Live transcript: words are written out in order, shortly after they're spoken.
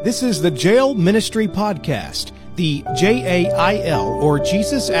This is the Jail Ministry Podcast. The JAIL, or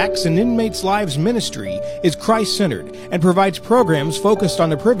Jesus Acts in Inmates' Lives Ministry, is Christ-centered and provides programs focused on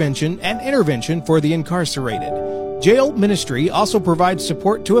the prevention and intervention for the incarcerated. Jail Ministry also provides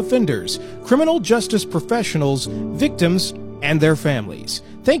support to offenders, criminal justice professionals, victims, and their families.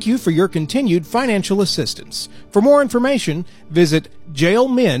 Thank you for your continued financial assistance. For more information, visit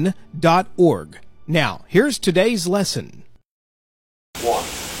jailmin.org. Now, here's today's lesson. 1.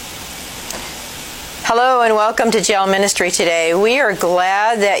 Hello and welcome to Jail Ministry today. We are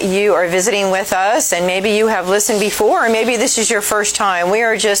glad that you are visiting with us, and maybe you have listened before, or maybe this is your first time. We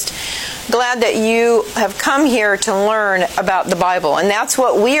are just glad that you have come here to learn about the Bible, and that's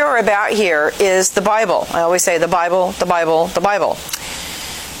what we are about here, is the Bible. I always say the Bible, the Bible, the Bible.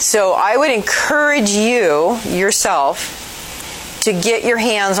 So I would encourage you, yourself, to get your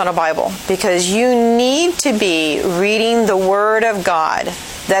hands on a Bible, because you need to be reading the Word of God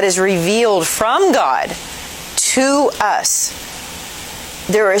that is revealed from God to us.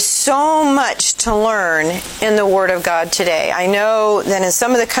 There is so much to learn in the Word of God today. I know that in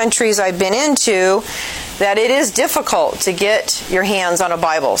some of the countries I've been into, that it is difficult to get your hands on a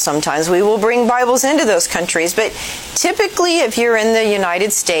Bible. Sometimes we will bring Bibles into those countries, but typically if you're in the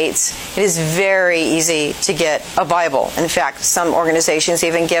United States, it is very easy to get a Bible. In fact, some organizations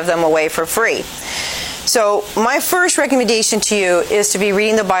even give them away for free. So my first recommendation to you is to be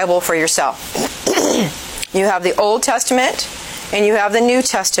reading the Bible for yourself. You have the Old Testament and you have the New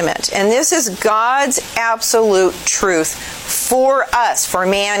Testament. And this is God's absolute truth for us, for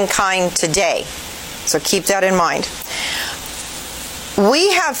mankind today. So keep that in mind.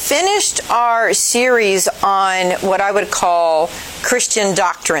 We have finished our series on what I would call Christian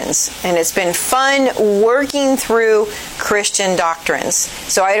doctrines, and it's been fun working through Christian doctrines.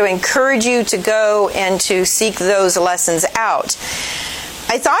 So I would encourage you to go and to seek those lessons out.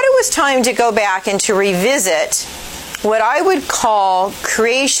 I thought it was time to go back and to revisit what I would call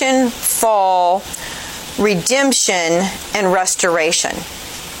creation, fall, redemption, and restoration.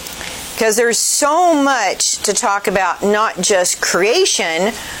 Because there's so much to talk about, not just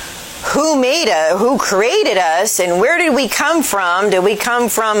creation, who created us, and where did we come from? Did we come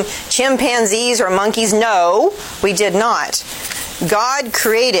from chimpanzees or monkeys? No, we did not. God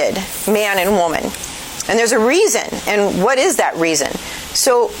created man and woman. And there's a reason. And what is that reason?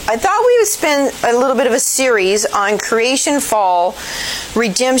 So I thought we would spend a little bit of a series on creation, fall,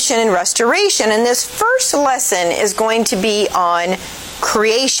 redemption, and restoration. And this first lesson is going to be on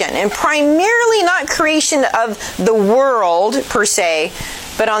creation, and primarily not creation of the world per se,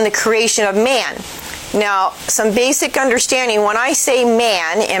 but on the creation of man. Now, some basic understanding: when I say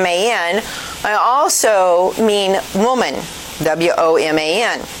man, M-A-N, I also mean woman,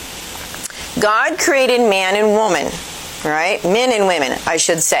 W-O-M-A-N. God created man and woman, right? Men and women, I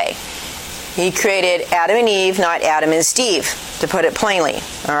should say. He created Adam and Eve, not Adam and Steve, to put it plainly,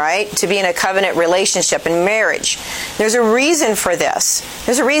 all right? To be in a covenant relationship and marriage. There's a reason for this.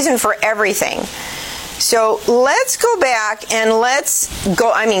 There's a reason for everything. So let's go back and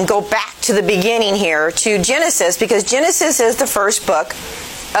go back to the beginning here, to Genesis, because Genesis is the first book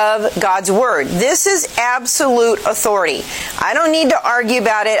of God's Word. This is absolute authority. I don't need to argue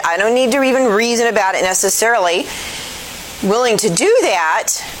about it. I don't need to even reason about it necessarily. Willing to do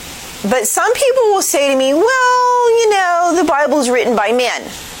that. But some people will say to me, well, the Bible's written by men.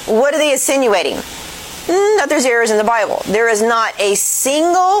 What are they insinuating? That there's errors in the Bible. There is not a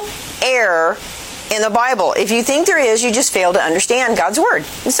single error in the Bible. If you think there is, you just fail to understand God's Word.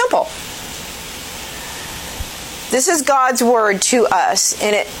 It's simple. This is God's Word to us,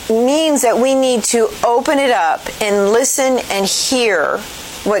 and it means that we need to open it up and listen and hear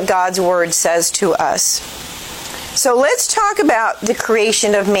what God's Word says to us. So let's talk about the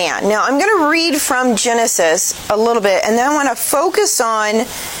creation of man. Now, I'm going to read from Genesis a little bit, and then I want to focus on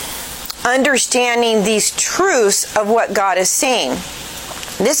understanding these truths of what God is saying.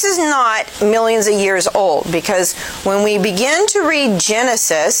 This is not millions of years old, because when we begin to read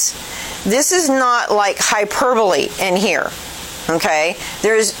Genesis, this is not like hyperbole in here. Okay?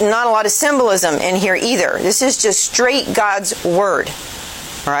 There's not a lot of symbolism in here either. This is just straight God's Word.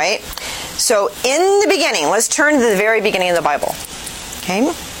 All right? So in the beginning, let's turn to the very beginning of the Bible. Okay?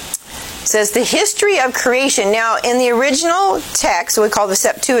 It says the history of creation. Now, in the original text, we call the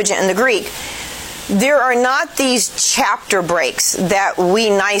Septuagint in the Greek, there are not these chapter breaks that we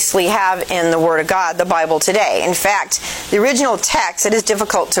nicely have in the Word of God, the Bible today. In fact, the original text, it is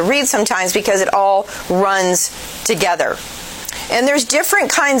difficult to read sometimes because it all runs together. And there's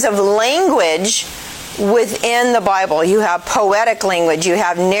different kinds of language within the Bible. You have poetic language, you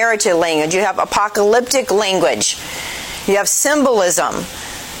have narrative language, you have apocalyptic language, you have symbolism.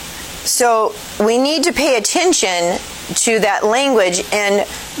 So we need to pay attention to that language, and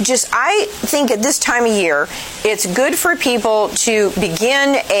I think at this time of year, it's good for people to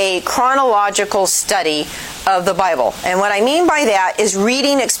begin a chronological study of the Bible. And what I mean by that is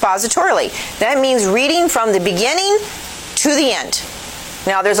reading expositorily. That means reading from the beginning to the end.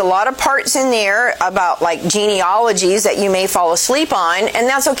 Now, there's a lot of parts in there about like genealogies that you may fall asleep on, and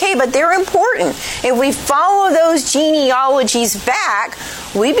that's okay, but they're important. If we follow those genealogies back,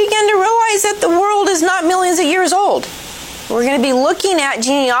 we begin to realize that the world is not millions of years old. We're going to be looking at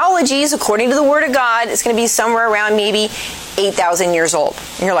genealogies according to the Word of God. It's going to be somewhere around maybe 8,000 years old.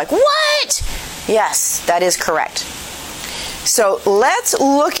 And you're like, what? Yes, that is correct. So let's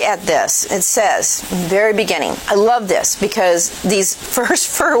look at this. It says, in the very beginning, I love this because these first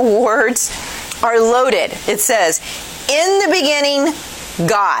 4 words are loaded. It says, in the beginning,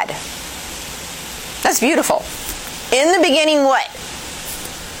 God. That's beautiful. In the beginning, what?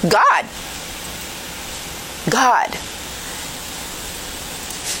 God. God.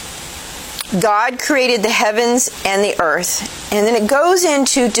 God created the heavens and the earth. And then it goes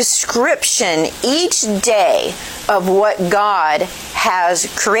into description each day of what God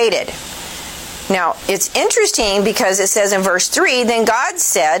has created. Now, it's interesting because it says in verse 3, then God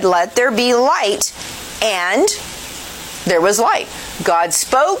said, let there be light, and there was light. God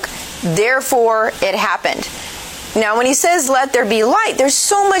spoke, therefore it happened. Now, when he says, let there be light, there's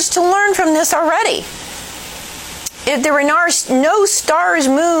so much to learn from this already. If there were no stars,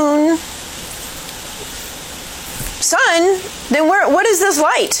 moon, sun, then what is this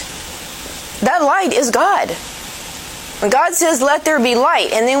light? That light is God. When God says, let there be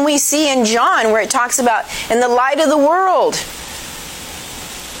light, and then we see in John where it talks about, in the light of the world.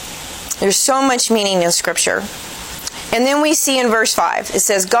 There's so much meaning in Scripture. And then we see in verse 5, it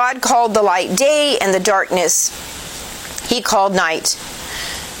says, God called the light day, and the darkness he called night.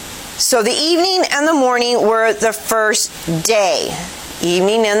 So the evening and the morning were the first day.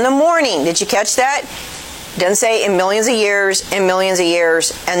 Evening and the morning. Did you catch that? It doesn't say in millions of years, and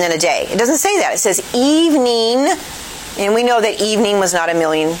then a day. It doesn't say that. It says evening, and we know that evening was not a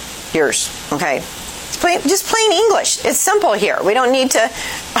million years. Okay? It's just plain English. It's simple here. We don't need to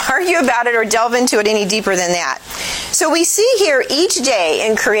argue about it or delve into it any deeper than that. So we see here each day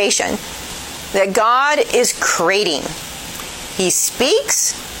in creation that God is creating. He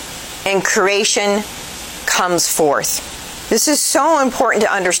speaks, and creation comes forth. This is so important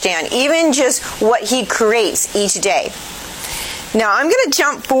to understand, even just what he creates each day. Now, I'm going to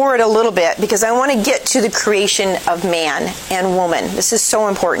jump forward a little bit because I want to get to the creation of man and woman. This is so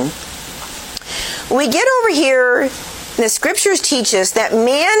important. When we get over here, the Scriptures teach us that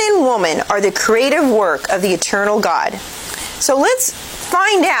man and woman are the creative work of the eternal God. So let's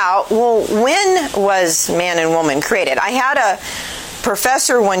find out, well, when was man and woman created? I had a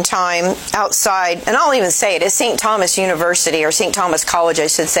professor one time outside, and I'll even say it, at St. Thomas University, or St. Thomas College, I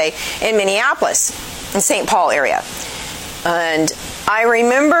should say, in Minneapolis, in St. Paul area. And I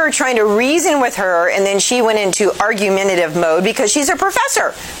remember trying to reason with her, and then she went into argumentative mode because she's a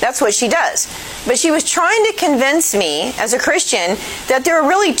professor. That's what she does. But she was trying to convince me, as a Christian, that there are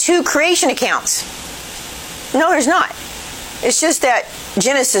really 2 creation accounts. No, there's not. It's just that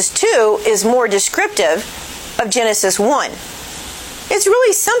Genesis 2 is more descriptive of Genesis 1. It's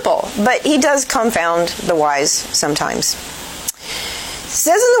really simple, but he does confound the wise sometimes. It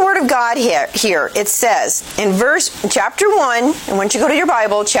says in the Word of God here it says in chapter 1, and once you go to your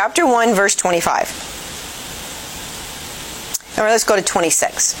Bible, chapter 1, verse 25. Or let's go to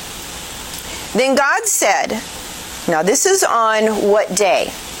 26. Then God said, now this is on what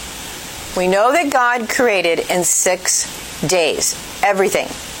day? We know that God created in 6 days, everything.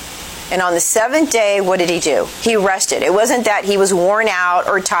 And on the 7th day, what did he do? He rested. It wasn't that he was worn out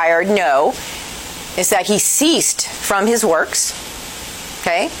or tired. No. It's that he ceased from his works.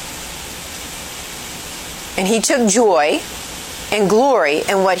 Okay? And he took joy and glory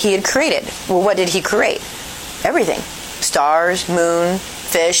in what he had created. Well, what did he create? Everything. Stars, moon,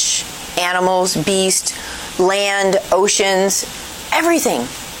 fish, animals, beasts, land, oceans, everything.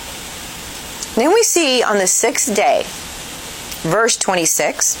 Then we see on the 6th day, verse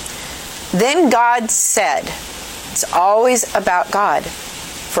 26, then God said, it's always about God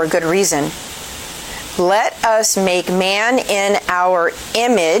for a good reason, let us make man in our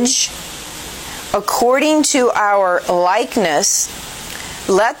image, according to our likeness.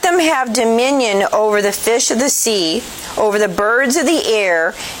 Let them have dominion over the fish of the sea, over the birds of the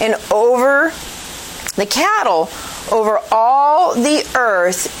air, and over the cattle, over all the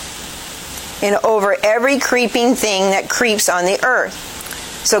earth, and over every creeping thing that creeps on the earth.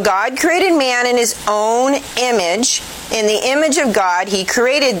 So God created man in his own image. In the image of God, He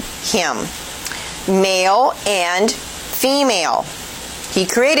created him. Male and female. He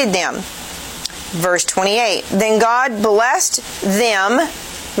created them. Verse 28. Then God blessed them,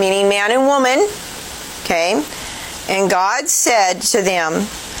 meaning man and woman. Okay. And God said to them,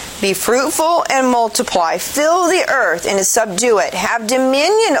 be fruitful and multiply, fill the earth and subdue it, have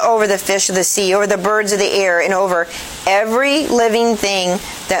dominion over the fish of the sea, over the birds of the air, and over every living thing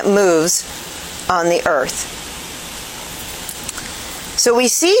that moves on the earth. So we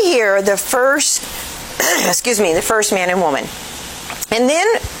see here the first, the first man and woman. And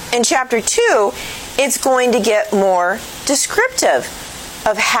then in chapter 2, it's going to get more descriptive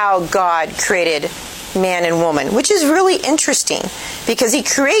of how God created man and woman, which is really interesting because He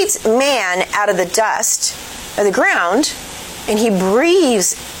creates man out of the dust of the ground and He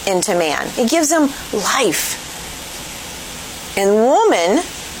breathes into man. He gives him life. And woman,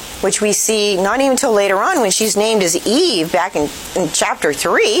 which we see not even until later on when she's named as Eve back in chapter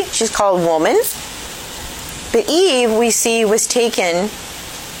 3, she's called woman. But Eve, we see, was taken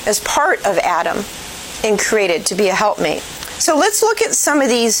as part of Adam and created to be a helpmate. So let's look at some of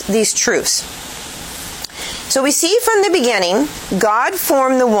these truths. So we see from the beginning, God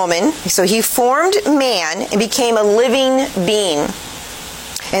formed the woman. So He formed man and became a living being.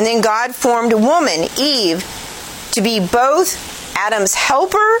 And then God formed woman, Eve, to be both Adam's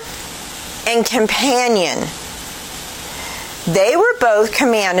helper and companion. They were both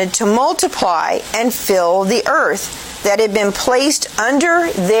commanded to multiply and fill the earth that had been placed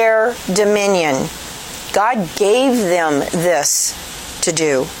under their dominion. God gave them this to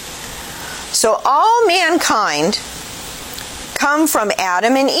do. So all mankind come from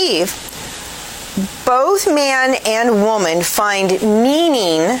Adam and Eve. Both man and woman find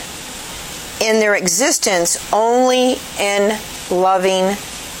meaning in their existence only in loving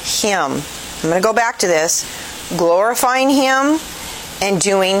Him. I'm going to go back to this. Glorifying Him and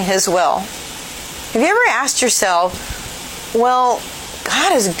doing His will. Have you ever asked yourself, well,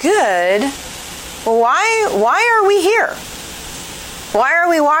 God is good. Well, why are we here? Why are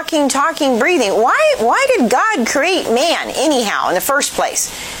we walking, talking, breathing? Why did God create man anyhow in the first place?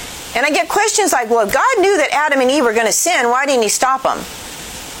 And I get questions like, well, if God knew that Adam and Eve were going to sin, why didn't He stop them?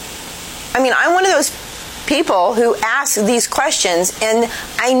 I mean, I'm one of those people who ask these questions, and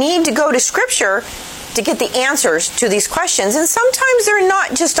I need to go to Scripture to get the answers to these questions. And sometimes they're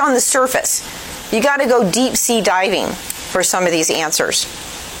not just on the surface. You got to go deep sea diving for some of these answers.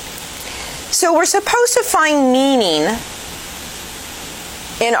 So we're supposed to find meaning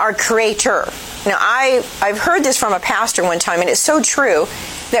in our Creator. Now, I've heard this from a pastor one time, and it's so true,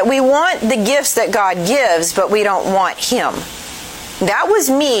 that we want the gifts that God gives, but we don't want Him. That was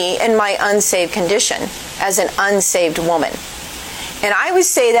me in my unsaved condition as an unsaved woman. And I would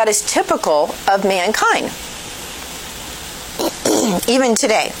say that is typical of mankind, even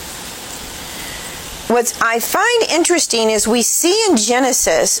today. What I find interesting is we see in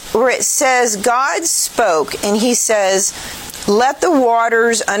Genesis where it says God spoke, and He says, let the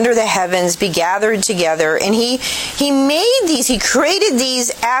waters under the heavens be gathered together. And he made these, He created these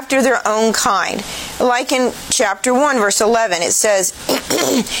after their own kind. Like in chapter 1, verse 11, it says,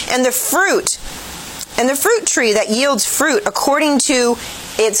 and the fruit tree that yields fruit according to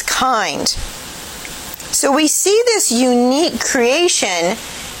its kind. So we see this unique creation,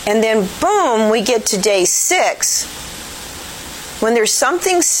 and then boom, we get to day 6, when there's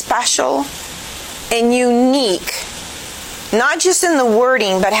something special and unique, not just in the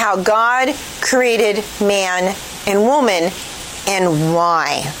wording, but how God created man and woman and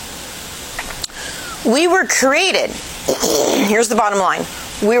why. We were created, here's the bottom line,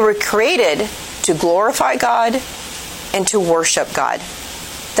 we were created to glorify God and to worship God.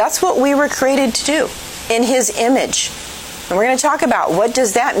 That's what we were created to do, in His image. And we're going to talk about what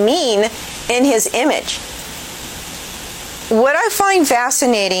does that mean in His image. What I find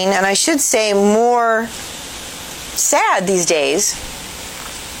fascinating, and I should say more sad these days,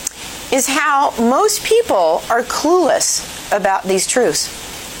 is how most people are clueless about these truths.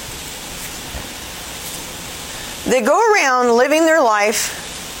 They go around living their life,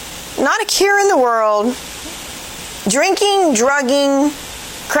 not a care in the world, drinking, drugging,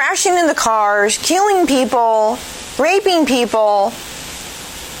 crashing into cars, killing people, raping people,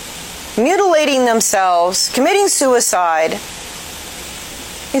 mutilating themselves, committing suicide.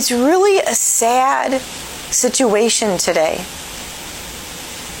 It's really a sad situation today.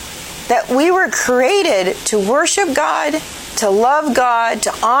 That we were created to worship God, to love God,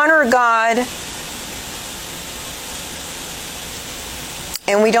 to honor God,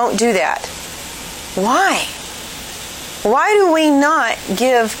 and we don't do that. Why? Why do we not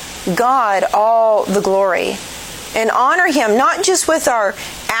give God all the glory and honor Him, not just with our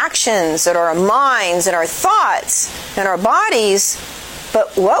actions and our minds and our thoughts and our bodies,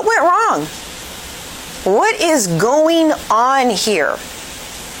 but what went wrong? What is going on here?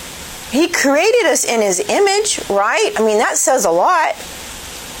 He created us in His image, right? I mean, that says a lot.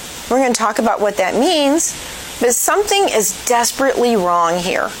 We're going to talk about what that means. But something is desperately wrong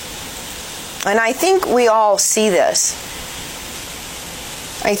here. And I think we all see this.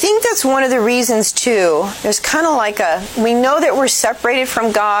 I think that's one of the reasons, too. There's kind of like we know that we're separated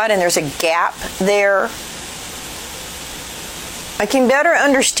from God and there's a gap there. I can better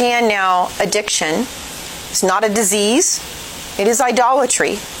understand now addiction. It's not a disease. It is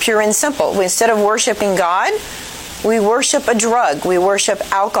idolatry, pure and simple. Instead of worshiping God, we worship a drug. We worship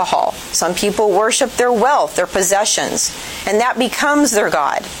alcohol. Some people worship their wealth, their possessions, and that becomes their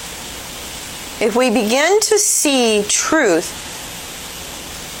God. If we begin to see truth,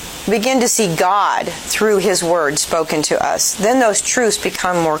 begin to see God through His Word spoken to us, then those truths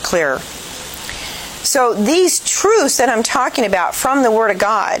become more clear. So these truths that I'm talking about from the Word of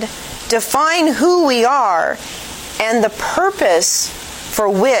God define who we are and the purpose for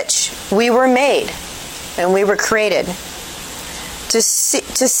which we were made and we were created. To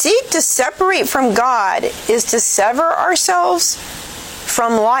seek to separate from God is to sever ourselves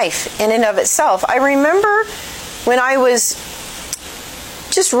from life in and of itself. I remember when I was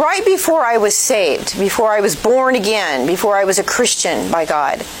just right before I was saved, before I was born again, before I was a Christian by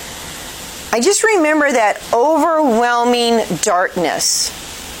God, I just remember that overwhelming darkness,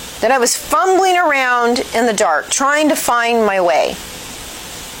 that I was fumbling around in the dark, trying to find my way,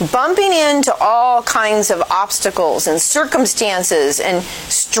 bumping into all kinds of obstacles and circumstances and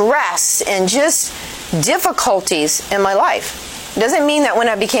stress and just difficulties in my life. It doesn't mean that when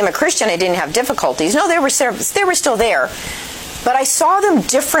I became a Christian I didn't have difficulties. No, they were still there. But I saw them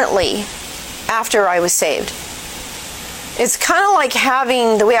differently after I was saved. It's kind of like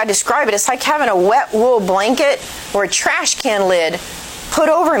having, the way I describe it, it's like having a wet wool blanket or a trash can lid put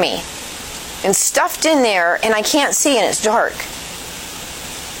over me and stuffed in there, and I can't see and it's dark.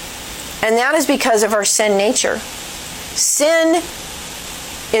 And that is because of our sin nature. Sin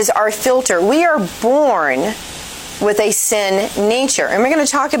is our filter. We are born with a sin nature. And we're going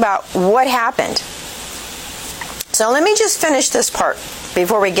to talk about what happened. So let me just finish this part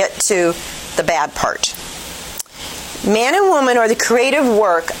before we get to the bad part. Man and woman are the creative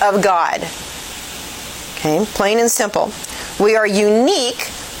work of God. Okay, plain and simple. We are unique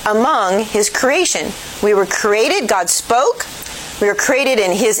among His creation. We were created, God spoke. We were created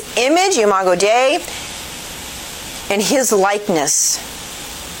in His image, Imago Dei, and His likeness.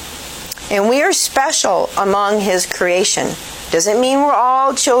 And we are special among His creation. Doesn't mean we're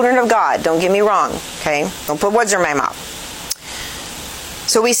all children of God. Don't get me wrong. Okay? Don't put words in my mouth.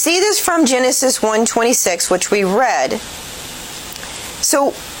 So we see this from Genesis 1:26, which we read.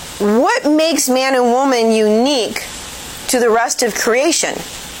 So what makes man and woman unique to the rest of creation?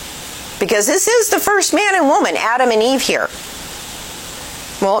 Because this is the first man and woman, Adam and Eve here.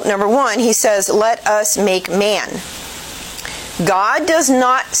 Well, number one, He says, let us make man. God does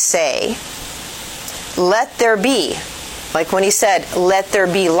not say, let there be. Like when He said, let there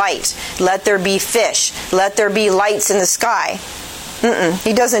be light, let there be fish, let there be lights in the sky.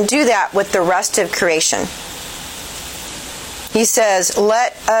 He doesn't do that with the rest of creation. He says,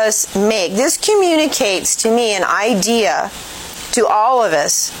 let us make. This communicates to me an idea to all of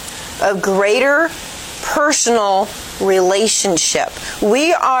us of greater personal relationship.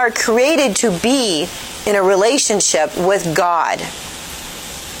 We are created to be in a relationship with God.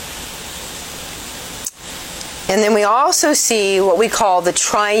 And then we also see what we call the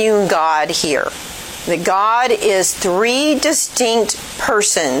triune God here. That God is three distinct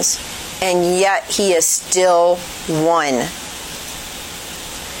persons, and yet He is still one.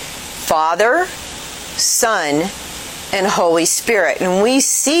 Father, Son, and Holy Spirit. And we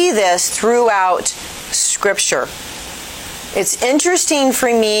see this throughout Scripture. It's interesting for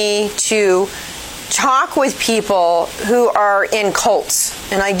me to talk with people who are in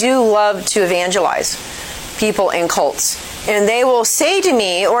cults. And I do love to evangelize people in cults. And they will say to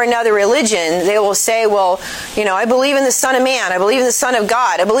me, or another religion, they will say, well, I believe in the Son of Man. I believe in the Son of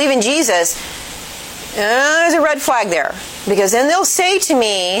God. I believe in Jesus. There's a red flag there. Because then they'll say to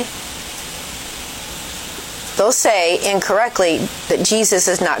me, they'll say incorrectly that Jesus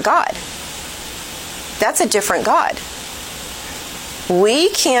is not God. That's a different God. We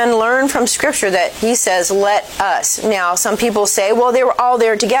can learn from Scripture that He says, let us. Now, some people say, well, they were all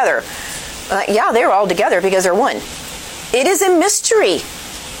there together. Yeah, they were all together because they're one. It is a mystery.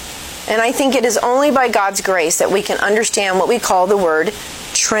 And I think it is only by God's grace that we can understand what we call the word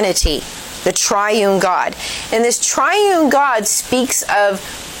Trinity. the triune God. And this triune God speaks of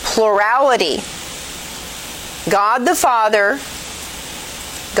plurality. God the Father,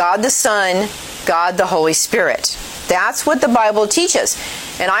 God the Son, God the Holy Spirit. That's what the Bible teaches.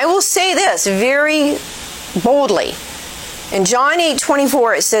 And I will say this very boldly. In John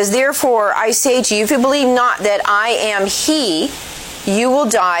 8:24 it says, "Therefore I say to you, if you believe not that I am He, you will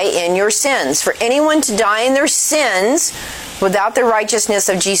die in your sins. For anyone to die in their sins without the righteousness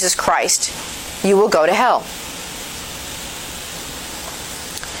of Jesus Christ, you will go to hell."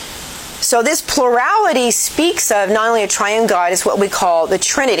 So this plurality speaks of not only a triune God, it's what we call the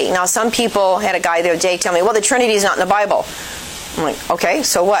Trinity. Now some people, had a guy the other day tell me, well, the Trinity is not in the Bible. I'm like, okay,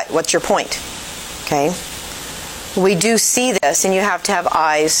 so what? What's your point? Okay. We do see this, and you have to have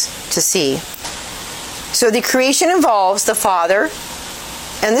eyes to see. So the creation involves the Father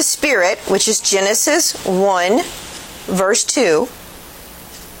and the Spirit, which is Genesis 1, verse 2.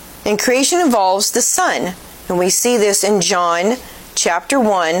 And creation involves the Son. And we see this in John chapter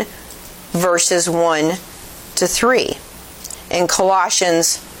 1, verses 1 to 3. In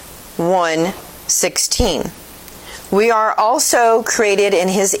Colossians 1:16. We are also created in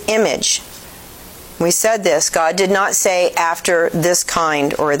His image. We said this, God did not say after this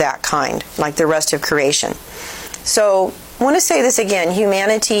kind or that kind, like the rest of creation. So, I want to say this again,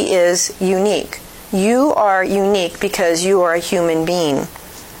 humanity is unique. You are unique because you are a human being.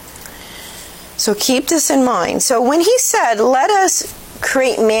 So keep this in mind. So when He said, let us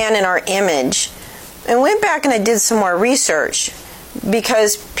create man in our image, and went back and I did some more research,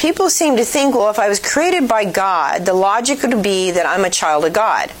 because people seem to think, well, if I was created by God, the logic would be that I'm a child of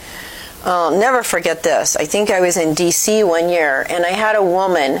God. I'll never forget this. I think I was in D.C. one year, and I had a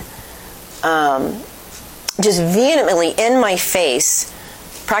woman just vehemently in my face,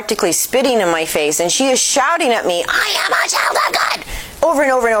 practically spitting in my face, and she is shouting at me, I am a child of God, over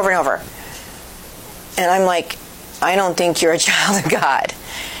and over and over and over. And I'm like, I don't think you're a child of God.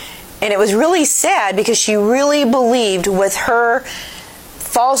 And it was really sad because she really believed with her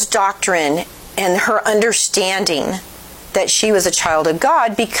false doctrine and her understanding that she was a child of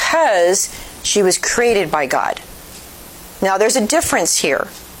God because she was created by God. Now there's a difference here,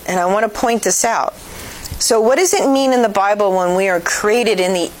 and I want to point this out. So what does it mean in the Bible when we are created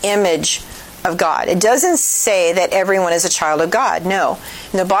in the image of God? It doesn't say that everyone is a child of God. No.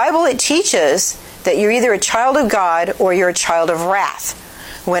 In the Bible it teaches that you're either a child of God or you're a child of wrath.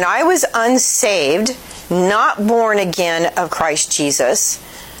 When I was unsaved, not born again of Christ Jesus,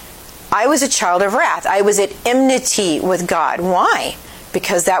 I was a child of wrath. I was at enmity with God. Why?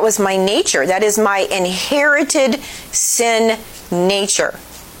 Because that was my nature. That is my inherited sin nature.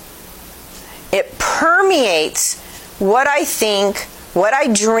 It permeates what I think, what I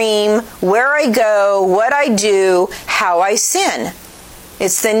dream, where I go, what I do, how I sin.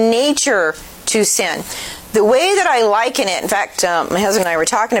 It's the nature to sin. The way that I liken it, in fact, my husband and I were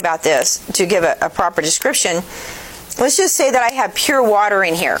talking about this to give a proper description. Let's just say that I have pure water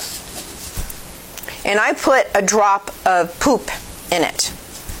in here, and I put a drop of poop in it.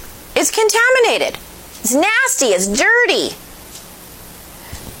 It's contaminated. It's nasty. It's dirty.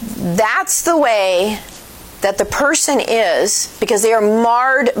 That's the way that the person is because they are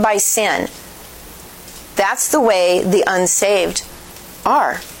marred by sin. That's the way the unsaved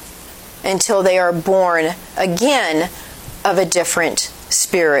are until they are born again of a different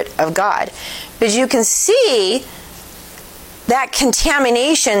Spirit of God. But you can see that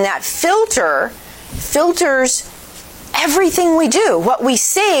contamination, that filters everything we do, what we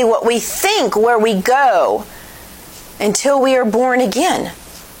say, what we think, where we go, until we are born again.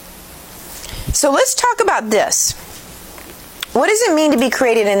 So let's talk about this. What does it mean to be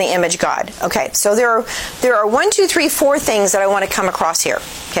created in the image of God? Okay, so there are 1, 2, 3, 4 things that I want to come across here.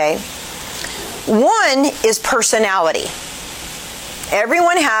 Okay, one is personality.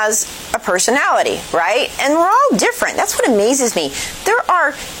 Everyone has a personality, right? And we're all different. That's what amazes me. There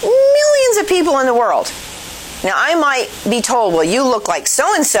are millions of people in the world. Now, I might be told, well, you look like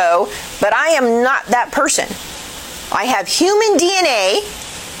so-and-so, but I am not that person. I have human DNA,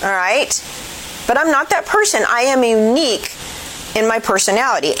 all right? But I'm not that person. I am unique in my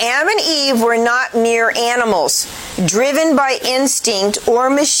personality. Adam and Eve were not mere animals, driven by instinct or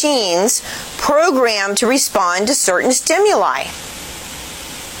machines programmed to respond to certain stimuli.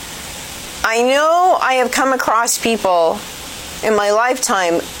 I know I have come across people in my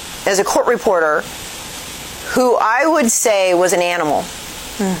lifetime as a court reporter who I would say was an animal.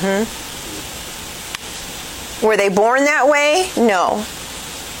 Were they born that way? No.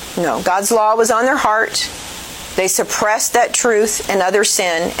 No. God's law was on their heart. They suppressed that truth and other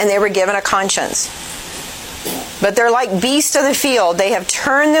sin, and they were given a conscience. But they're like beasts of the field. They have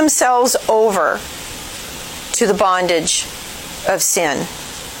turned themselves over to the bondage of sin.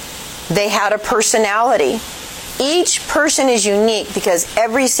 They had a personality. Each person is unique because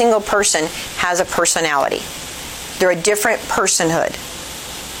every single person has a personality. They're a different personhood.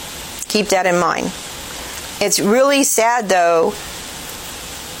 Keep that in mind. It's really sad, though.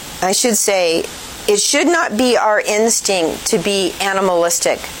 I should say, it should not be our instinct to be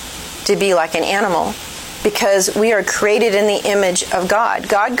animalistic, to be like an animal, because we are created in the image of God.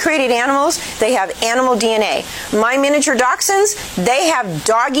 God created animals. They have animal DNA. My miniature dachshunds, they have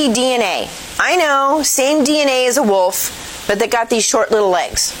doggy DNA. I know, same DNA as a wolf, but they got these short little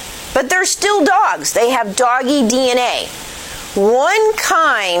legs. But they're still dogs. They have doggy DNA. One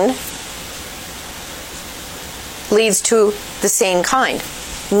kind leads to the same kind,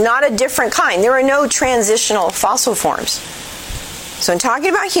 not a different kind. There are no transitional fossil forms. So in talking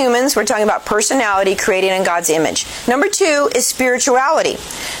about humans, we're talking about personality created in God's image. Number 2 is spirituality.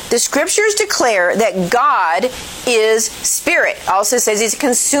 The scriptures declare that God is spirit. It also says he's a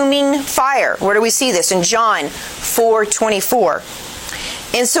consuming fire. Where do we see this? In John 4:24.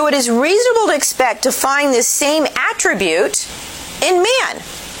 And so it is reasonable to expect to find this same attribute in man.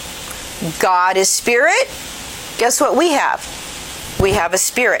 God is spirit. Guess what we have? We have a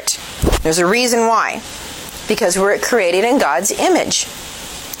spirit. There's a reason why. Because we're created in God's image.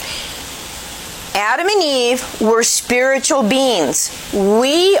 Adam and Eve were spiritual beings.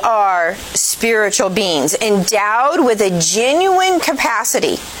 We are spiritual beings, endowed with a genuine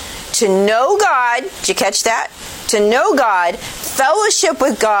capacity to know God. Did you catch that? To know God, fellowship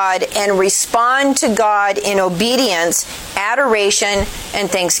with God, and respond to God in obedience, adoration, and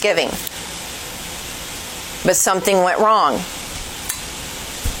thanksgiving. But something went wrong.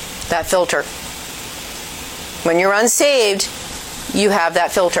 That filter. When you're unsaved, you have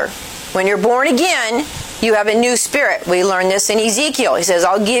that filter. When you're born again, you have a new spirit. We learned this in Ezekiel. He says,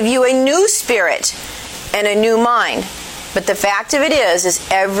 I'll give you a new spirit and a new mind. But the fact of it is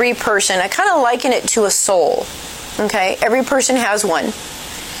every person, I kind of liken it to a soul. Okay? Every person has one.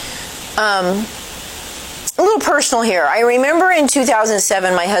 A little personal here. I remember in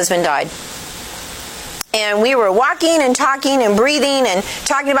 2007, my husband died. And we were walking and talking and breathing and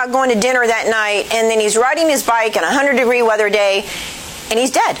talking about going to dinner that night. And then he's riding his bike on a 100-degree weather day, and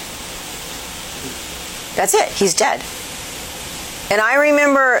he's dead. That's it. He's dead. And I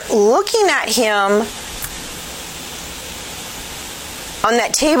remember looking at him on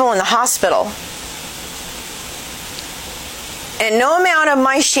that table in the hospital. And no amount of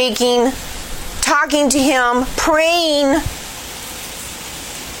my shaking, talking to him, praying,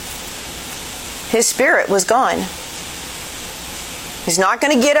 his spirit was gone. He's not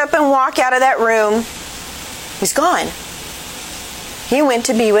going to get up and walk out of that room. He's gone. He went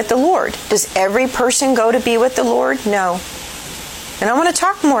to be with the Lord. Does every person go to be with the Lord? No. And I want to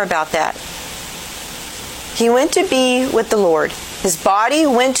talk more about that. He went to be with the Lord. His body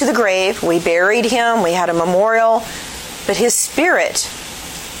went to the grave. We buried him. We had a memorial. But his spirit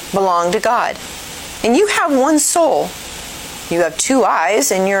belonged to God. And you have one soul. You have two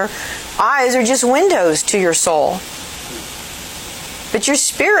eyes, and your eyes are just windows to your soul. But your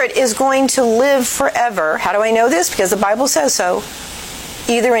spirit is going to live forever. How do I know this? Because the Bible says so.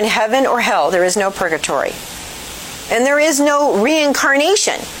 Either in heaven or hell. There is no purgatory. And there is no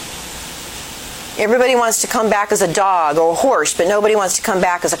reincarnation. Everybody wants to come back as a dog or a horse, but nobody wants to come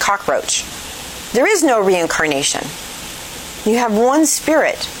back as a cockroach. There is no reincarnation. You have one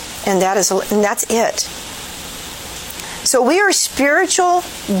spirit, and that's it. So we are spiritual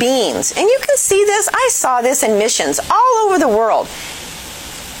beings. And you can see this. I saw this in missions all over the world.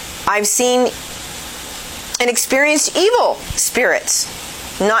 I've seen and experienced evil spirits.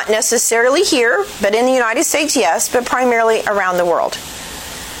 Not necessarily here, but in the United States, yes, but primarily around the world.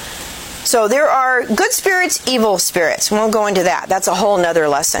 So there are good spirits, evil spirits. We won't go into that. That's a whole nother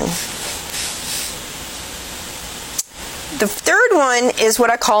lesson. The third one is what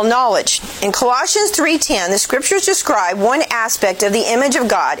I call knowledge. In Colossians 3:10, the scriptures describe one aspect of the image of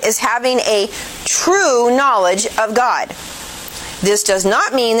God as having a true knowledge of God. This does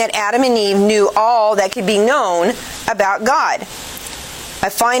not mean that Adam and Eve knew all that could be known about God. A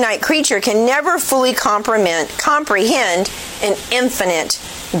finite creature can never fully comprehend an infinite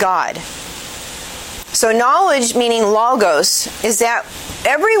God. So knowledge, meaning logos, is that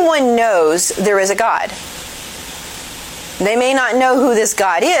everyone knows there is a God. They may not know who this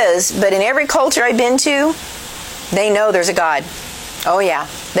God is, but in every culture I've been to, they know there's a God. Oh yeah,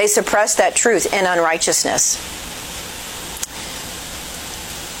 they suppress that truth in unrighteousness.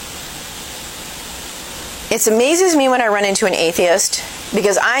 It amazes me when I run into an atheist,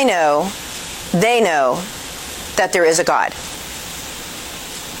 because I know, they know, that there is a God.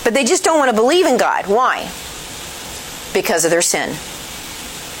 But they just don't want to believe in God. Why? Because of their sin.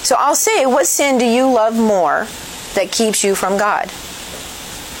 So I'll say, what sin do you love more that keeps you from God?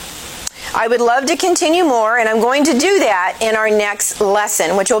 I would love to continue more, and I'm going to do that in our next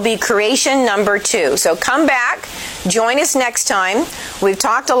lesson, which will be creation number 2. So come back, join us next time. We've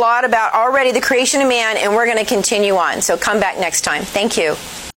talked a lot about already the creation of man, and we're going to continue on. So come back next time. Thank you.